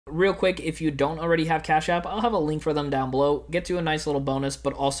Real quick, if you don't already have Cash App, I'll have a link for them down below. Get you a nice little bonus,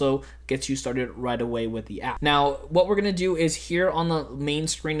 but also gets you started right away with the app. Now, what we're gonna do is here on the main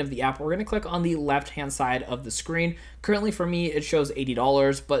screen of the app, we're gonna click on the left-hand side of the screen. Currently for me, it shows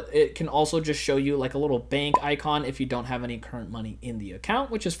 $80, but it can also just show you like a little bank icon if you don't have any current money in the account,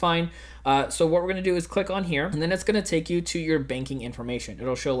 which is fine. So what we're gonna do is click on here, and then it's gonna take you to your banking information.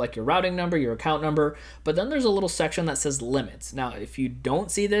 It'll show like your routing number, your account number, but then there's a little section that says limits. Now, if you don't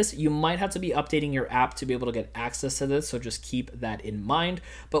see this, you might have to be updating your app to be able to get access to this, so just keep that in mind.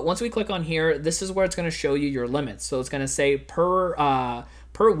 But once we click on here, this is where it's gonna show you your limits. So it's gonna say per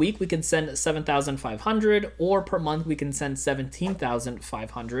week, we can send 7,500, or per month, we can send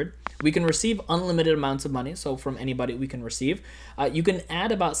 17,500. We can receive unlimited amounts of money, so from anybody we can receive. You can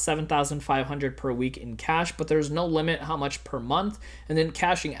add about 7,500 per week in cash, but there's no limit how much per month. And then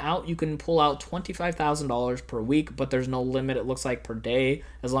cashing out, you can pull out $25,000 per week, but there's no limit, it looks like, per day,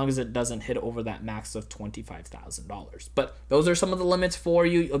 as long as it doesn't hit over that max of $25,000. But those are some of the limits for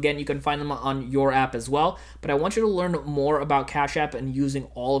you. Again, you can find them on your app as well, but I want you to learn more about Cash App and using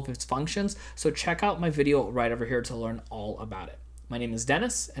all of its functions. So check out my video right over here to learn all about it. My name is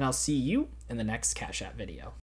Dennis, and I'll see you in the next Cash App video.